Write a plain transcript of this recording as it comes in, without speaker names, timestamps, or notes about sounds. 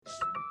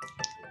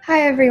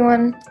Hi,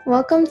 everyone.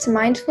 Welcome to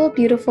Mindful,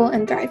 Beautiful,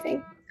 and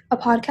Thriving, a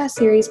podcast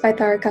series by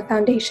Tharaka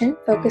Foundation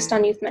focused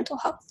on youth mental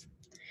health.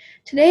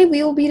 Today,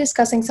 we will be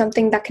discussing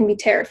something that can be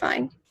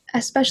terrifying,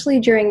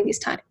 especially during these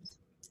times: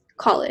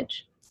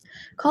 college.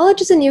 College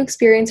is a new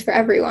experience for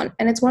everyone,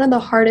 and it's one of the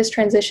hardest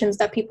transitions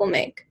that people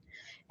make.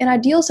 In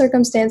ideal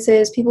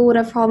circumstances, people would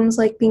have problems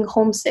like being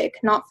homesick,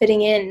 not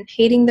fitting in,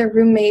 hating their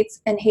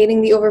roommates, and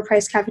hating the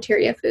overpriced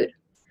cafeteria food.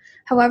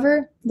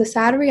 However, the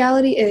sad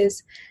reality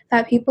is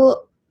that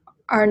people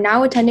are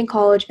now attending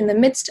college in the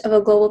midst of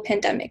a global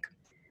pandemic,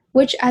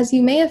 which, as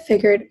you may have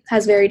figured,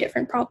 has very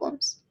different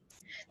problems.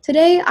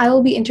 Today, I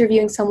will be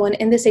interviewing someone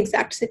in this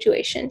exact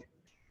situation.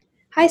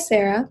 Hi,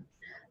 Sarah.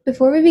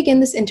 Before we begin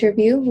this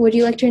interview, would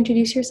you like to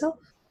introduce yourself?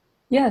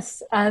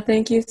 Yes,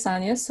 thank you,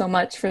 Sonia, so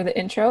much for the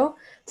intro.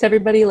 To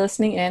everybody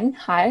listening in,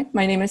 hi,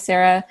 my name is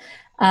Sarah,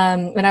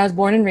 and I was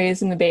born and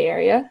raised in the Bay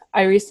Area.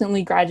 I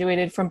recently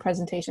graduated from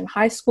Presentation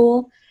High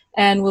School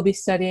and will be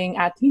studying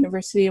at the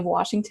University of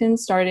Washington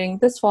starting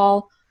this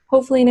fall,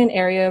 hopefully in an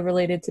area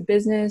related to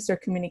business or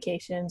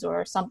communications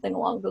or something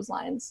along those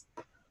lines.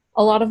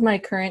 A lot of my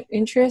current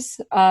interests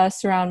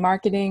surround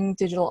marketing,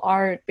 digital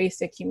art,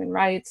 basic human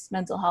rights,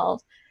 mental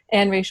health,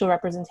 and racial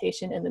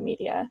representation in the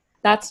media.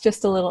 That's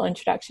just a little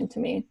introduction to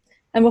me.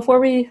 And before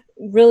we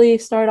really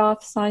start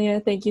off, Sonia,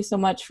 thank you so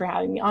much for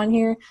having me on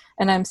here.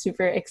 And I'm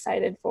super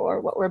excited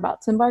for what we're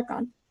about to embark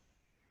on.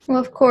 Well,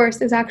 of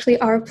course, it's actually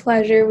our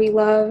pleasure. We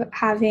love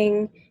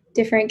having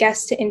different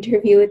guests to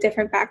interview with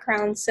different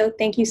backgrounds. So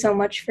thank you so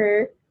much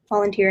for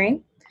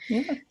volunteering.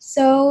 Yeah.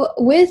 So,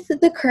 with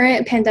the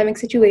current pandemic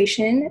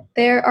situation,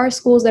 there are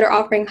schools that are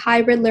offering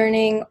hybrid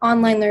learning,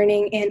 online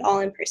learning, and all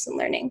in person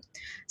learning.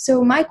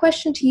 So, my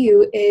question to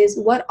you is,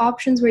 what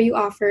options were you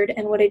offered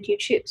and what did you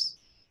choose?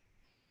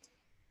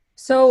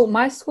 So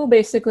my school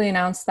basically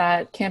announced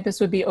that campus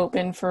would be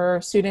open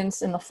for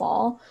students in the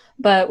fall,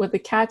 but with the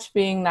catch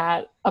being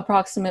that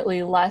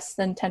approximately less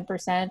than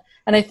 10%,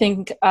 and I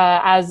think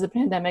as the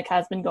pandemic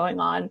has been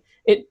going on,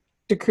 it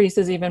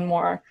decreases even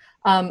more,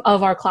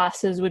 of our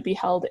classes would be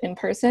held in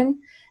person.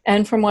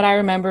 And from what I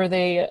remember,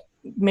 they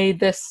made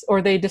this,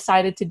 or they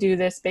decided to do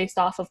this based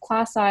off of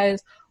class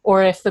size,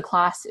 or if the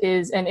class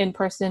is an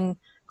in-person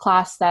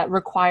class that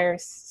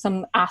requires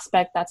some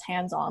aspect that's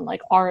hands-on,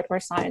 like art or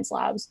science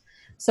labs.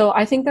 So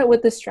I think that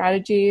with this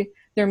strategy,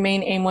 their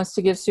main aim was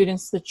to give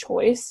students the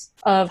choice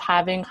of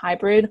having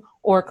hybrid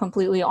or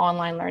completely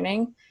online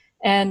learning.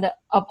 And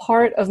a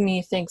part of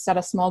me thinks that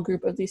a small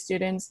group of these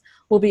students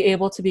will be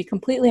able to be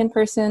completely in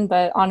person,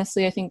 but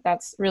honestly, I think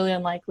that's really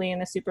unlikely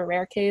in a super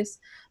rare case.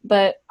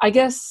 But I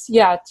guess,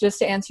 yeah, just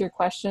to answer your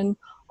question,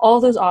 all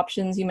those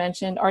options you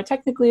mentioned are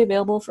technically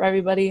available for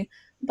everybody,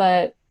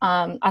 but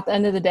at the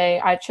end of the day,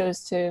 I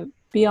chose to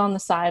be on the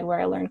side where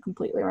I learned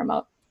completely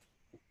remote.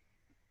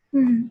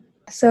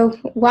 So,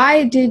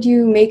 why did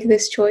you make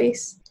this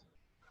choice?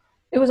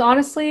 It was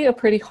honestly a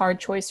pretty hard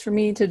choice for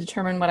me to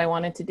determine what I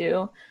wanted to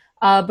do.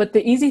 But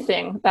the easy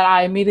thing that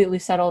I immediately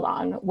settled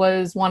on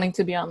was wanting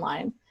to be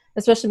online,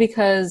 especially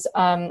because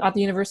at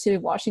the University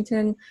of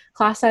Washington,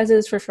 class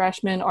sizes for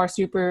freshmen are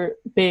super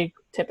big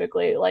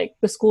typically. Like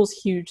the school's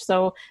huge.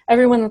 So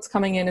everyone that's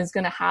coming in is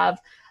going to have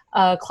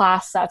a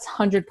class that's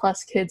 100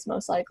 plus kids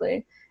most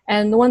likely.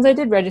 And the ones I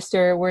did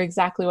register were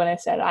exactly what I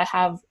said. I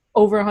have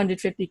over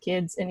 150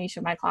 kids in each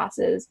of my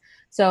classes.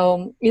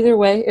 So either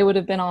way, it would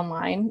have been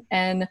online.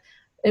 And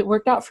it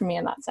worked out for me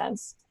in that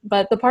sense.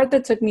 But the part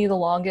that took me the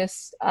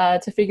longest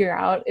to figure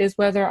out is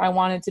whether I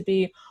wanted to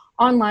be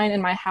online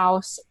in my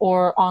house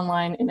or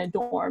online in a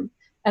dorm.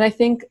 And I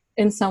think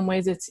in some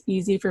ways it's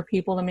easy for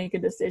people to make a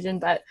decision,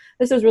 but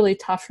this was really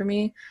tough for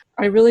me.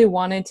 I really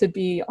wanted to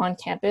be on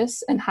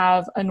campus and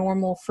have a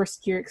normal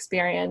first year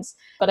experience,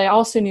 but I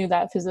also knew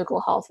that physical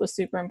health was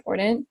super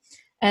important.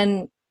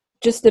 And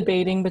just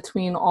debating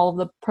between all of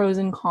the pros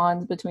and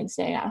cons between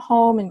staying at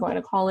home and going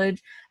to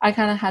college, I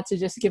kind of had to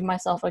just give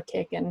myself a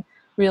kick and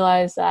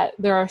realize that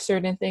there are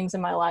certain things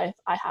in my life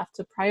I have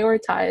to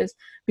prioritize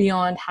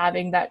beyond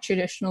having that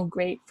traditional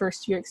great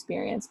first year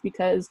experience,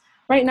 because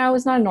right now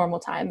is not a normal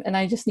time and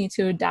I just need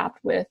to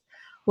adapt with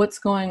what's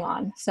going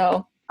on.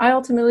 So I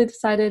ultimately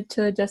decided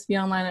to just be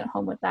online at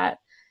home with that.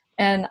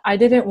 And I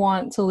didn't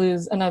want to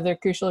lose another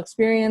crucial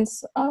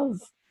experience of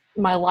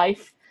my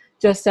life.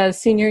 Just as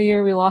senior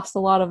year, we lost a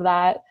lot of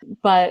that,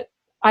 but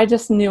I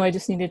just knew I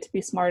just needed to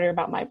be smarter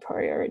about my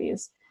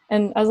priorities.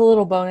 And as a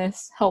little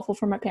bonus, helpful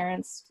for my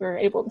parents, we're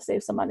able to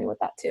save some money with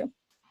that too.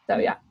 So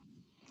yeah.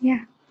 Yeah.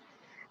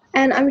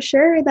 And I'm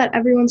sure that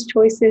everyone's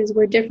choices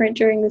were different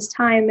during this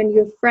time, and you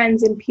have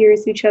friends and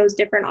peers who chose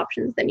different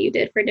options than you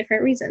did for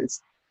different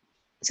reasons.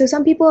 So,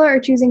 some people are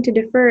choosing to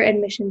defer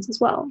admissions as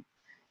well.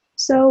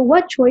 So,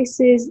 what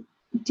choices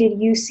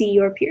did you see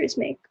your peers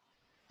make?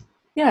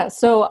 Yeah,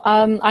 so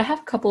I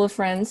have a couple of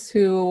friends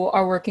who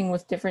are working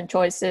with different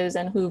choices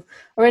and who've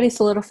already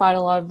solidified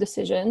a lot of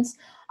decisions.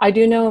 I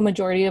do know a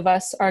majority of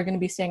us are going to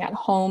be staying at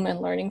home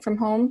and learning from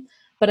home,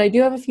 but I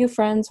do have a few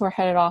friends who are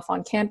headed off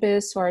on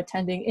campus, who are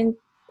attending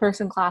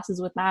in-person classes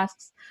with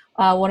masks.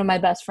 One of my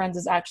best friends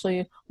is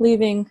actually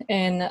leaving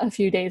in a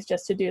few days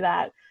just to do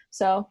that.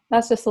 So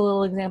that's just a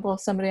little example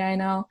of somebody I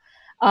know.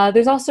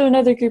 There's also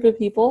another group of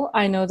people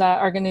I know that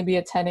are going to be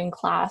attending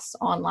class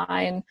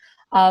online,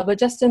 but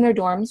just in their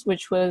dorms,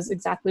 which was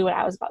exactly what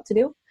I was about to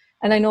do.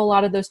 And I know a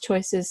lot of those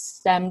choices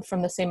stemmed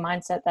from the same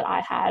mindset that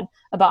I had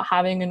about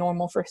having a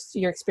normal first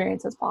year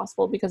experience as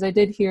possible, because I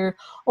did hear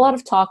a lot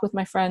of talk with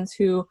my friends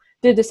who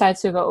did decide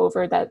to go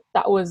over that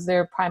that was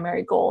their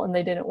primary goal and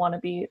they didn't want to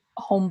be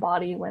a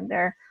homebody when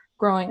they're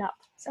growing up.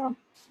 So.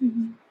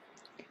 Mhm.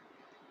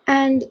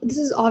 And this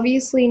is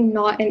obviously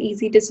not an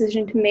easy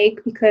decision to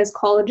make because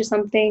college is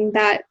something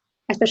that,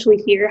 especially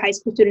here, high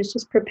school students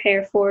just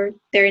prepare for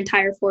their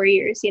entire 4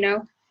 years, you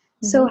know?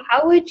 So, Mhm.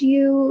 how would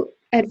you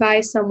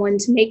advise someone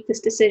to make this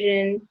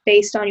decision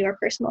based on your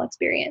personal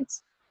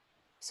experience?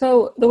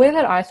 So the way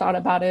that I thought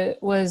about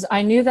it was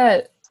I knew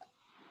that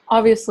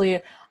obviously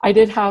I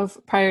did have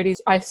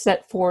priorities I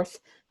set forth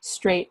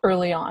straight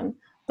early on,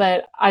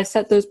 but I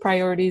set those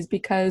priorities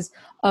because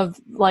of,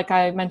 like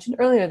I mentioned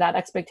earlier, that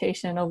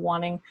expectation of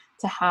wanting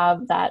to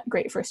have that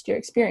great first year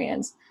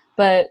experience.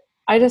 But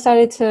I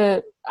decided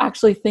to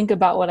actually think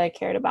about what I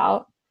cared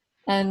about,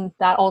 and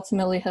that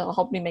ultimately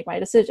helped me make my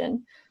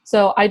decision.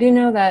 So I do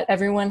know that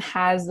everyone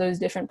has those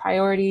different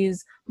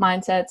priorities,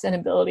 mindsets, and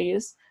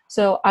abilities.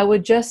 So I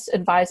would just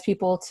advise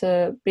people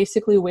to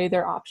basically weigh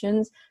their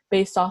options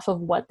based off of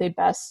what they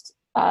best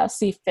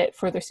see fit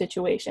for their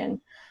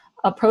situation.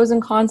 A pros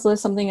and cons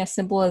list, something as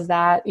simple as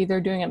that, either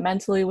doing it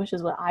mentally, which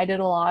is what I did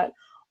a lot,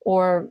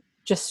 or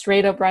just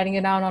straight up writing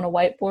it down on a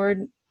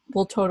whiteboard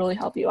will totally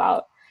help you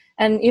out.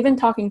 And even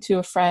talking to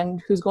a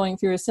friend who's going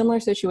through a similar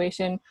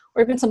situation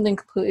or even something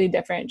completely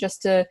different,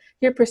 just to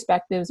hear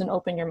perspectives and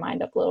open your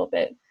mind up a little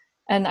bit.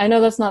 And I know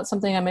that's not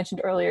something I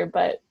mentioned earlier,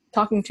 but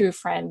talking to a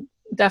friend,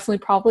 definitely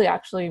probably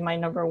actually my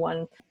number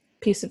one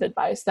piece of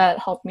advice that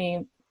helped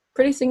me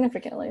pretty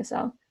significantly.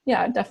 So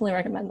yeah, I definitely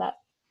recommend that.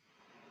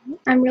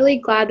 I'm really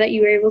glad that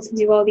you were able to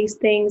do all these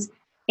things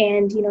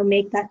and,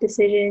 make that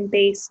decision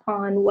based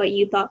on what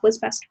you thought was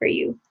best for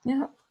you.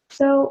 Yeah.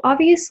 So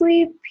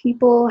obviously,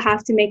 people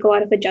have to make a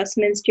lot of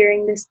adjustments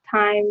during this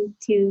time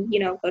to,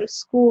 go to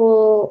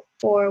school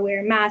or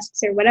wear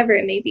masks or whatever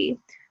it may be.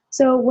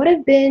 So what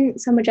have been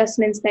some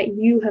adjustments that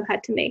you have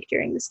had to make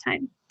during this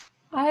time?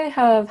 I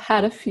have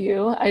had a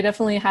few. I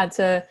definitely had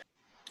to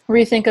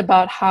rethink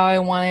about how I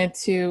wanted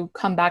to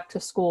come back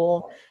to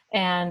school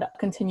and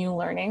continue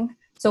learning.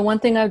 So one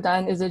thing I've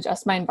done is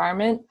adjust my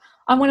environment.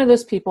 I'm one of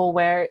those people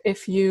where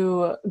if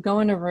you go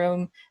in a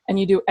room and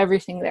you do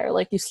everything there,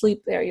 like you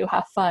sleep there, you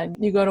have fun,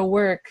 you go to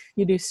work,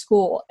 you do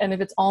school, and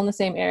if it's all in the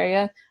same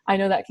area, I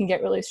know that can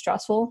get really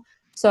stressful.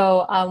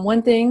 So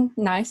one thing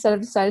nice that I've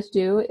decided to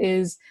do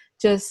is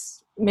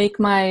just make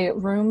my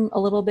room a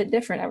little bit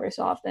different every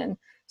so often.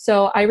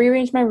 So I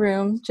rearrange my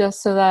room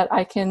just so that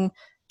I can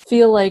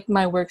feel like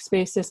my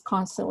workspace is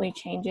constantly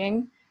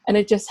changing, and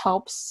it just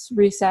helps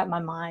reset my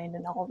mind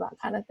and all of that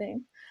kind of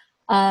thing.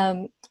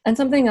 And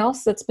something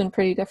else that's been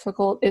pretty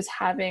difficult is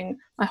having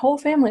my whole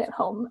family at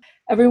home.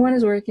 Everyone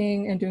is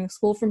working and doing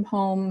school from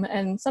home,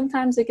 and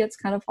sometimes it gets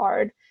kind of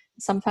hard.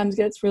 Sometimes it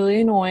gets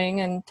really annoying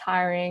and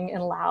tiring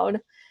and loud.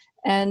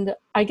 And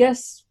I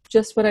guess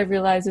just what I've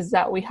realized is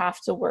that we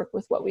have to work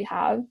with what we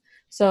have.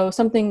 So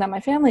something that my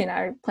family and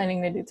I are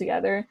planning to do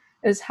together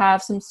is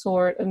have some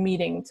sort of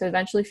meeting to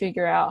eventually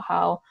figure out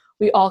how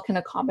we all can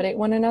accommodate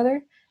one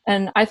another.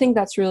 And I think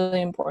that's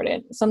really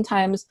important.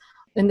 Sometimes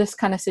in this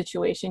kind of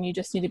situation, you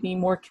just need to be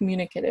more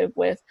communicative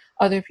with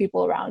other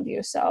people around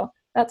you. So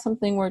that's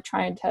something we're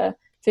trying to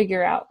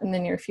figure out in the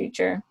near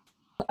future.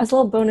 As a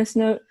little bonus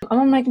note, I'm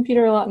on my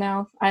computer a lot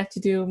now. I have to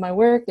do my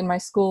work and my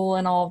school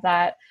and all of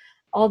that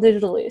all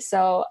digitally.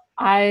 So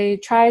I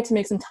try to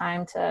make some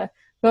time to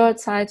go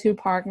outside to a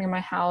park near my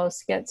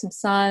house, get some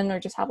sun, or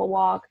just have a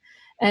walk.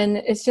 And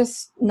it's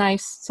just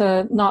nice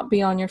to not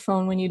be on your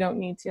phone when you don't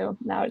need to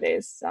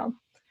nowadays. So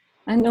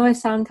I know I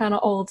sound kind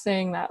of old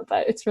saying that,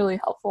 but it's really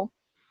helpful.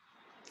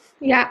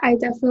 Yeah, I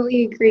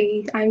definitely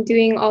agree. I'm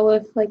doing all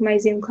of like my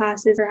Zoom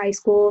classes for high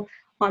school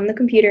on the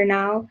computer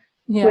now,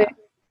 which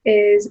Yeah.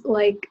 is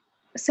like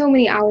so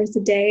many hours a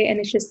day, and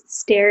it's just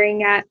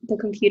staring at the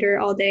computer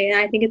all day. And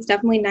I think it's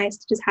definitely nice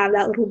to just have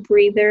that little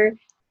breather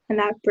and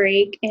that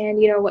break. And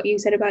what you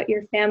said about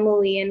your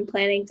family and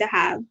planning to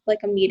have like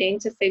a meeting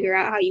to figure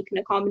out how you can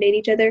accommodate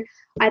each other,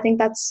 I think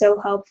that's so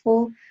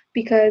helpful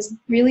because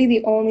really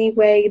the only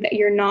way that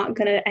you're not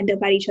going to end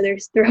up at each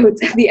other's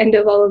throats at the end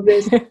of all of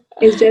this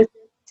is just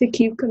to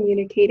keep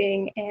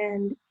communicating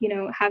and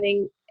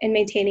having and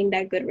maintaining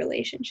that good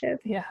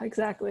relationship. Yeah,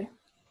 exactly.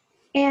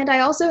 And I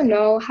also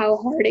know how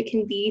hard it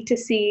can be to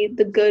see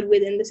the good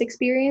within this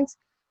experience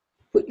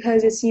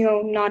because it's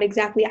not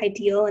exactly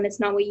ideal and it's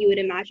not what you would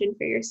imagine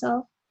for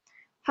yourself.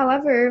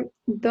 However,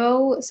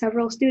 though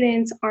several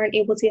students aren't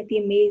able to get the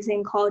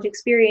amazing college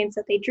experience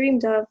that they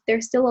dreamed of,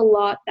 there's still a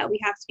lot that we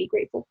have to be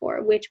grateful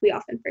for, which we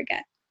often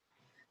forget.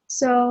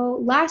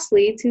 So,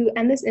 lastly, to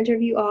end this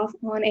interview off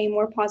on a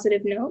more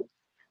positive note,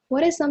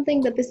 what is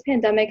something that this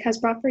pandemic has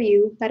brought for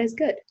you that is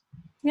good?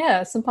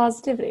 Yeah, some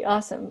positivity.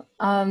 Awesome.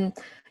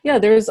 Yeah,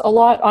 there's a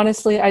lot.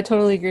 Honestly, I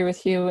totally agree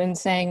with you in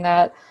saying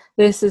that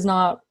this is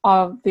not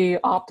the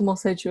optimal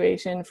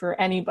situation for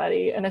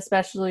anybody. And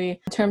especially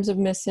in terms of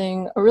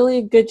missing a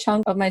really good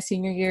chunk of my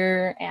senior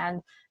year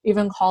and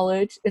even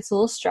college, it's a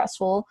little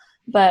stressful.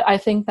 But I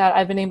think that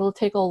I've been able to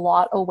take a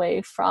lot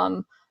away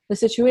from the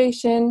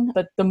situation.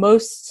 But the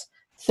most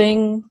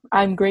thing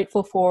I'm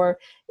grateful for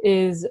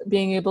is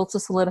being able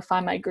to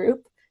solidify my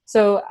group.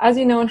 So as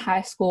you know, in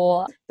high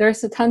school,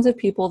 there's tons of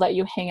people that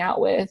you hang out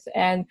with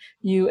and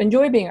you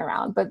enjoy being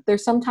around, but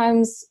there's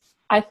sometimes,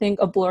 I think,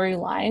 a blurry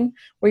line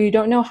where you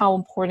don't know how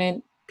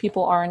important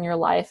people are in your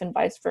life and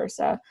vice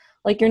versa.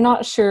 Like, you're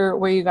not sure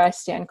where you guys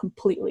stand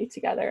completely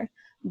together.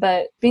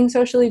 But being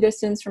socially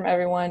distanced from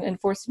everyone and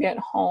forced to be at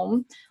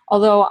home,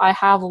 although I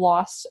have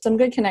lost some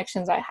good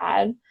connections I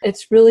had,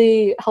 it's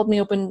really helped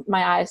me open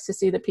my eyes to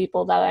see the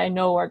people that I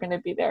know are going to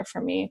be there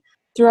for me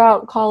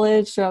throughout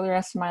college, throughout the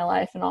rest of my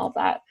life and all of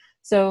that.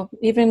 So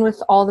even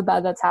with all the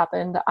bad that's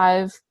happened,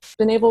 I've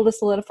been able to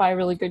solidify a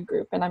really good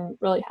group, and I'm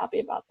really happy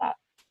about that.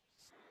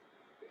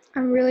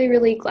 I'm really,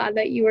 really glad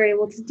that you were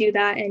able to do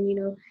that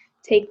and,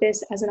 take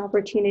this as an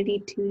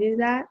opportunity to do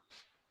that.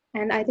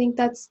 And I think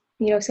that's,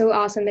 so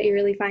awesome that you're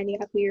really finding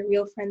out who your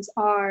real friends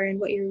are and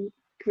what your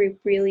group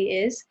really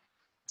is.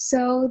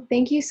 So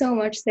thank you so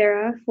much,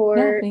 Sarah, Yeah,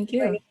 for thank you.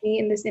 joining me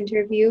in this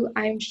interview.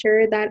 I'm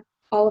sure that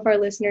all of our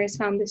listeners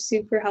found this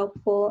super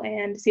helpful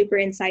and super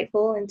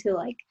insightful into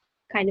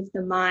kind of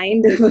the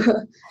mind of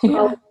a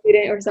college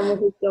student or someone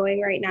who's going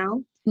right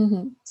now.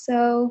 Mm-hmm.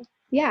 So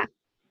yeah.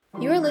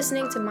 You are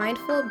listening to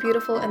Mindful,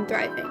 Beautiful, and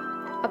Thriving,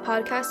 a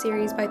podcast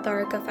series by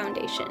Tharaka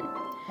Foundation.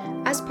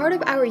 As part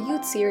of our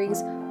youth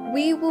series,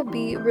 we will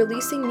be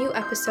releasing new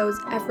episodes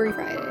every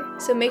Friday,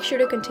 so make sure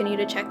to continue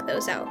to check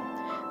those out.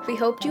 We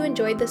hope you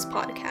enjoyed this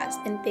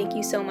podcast, and thank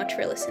you so much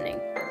for listening.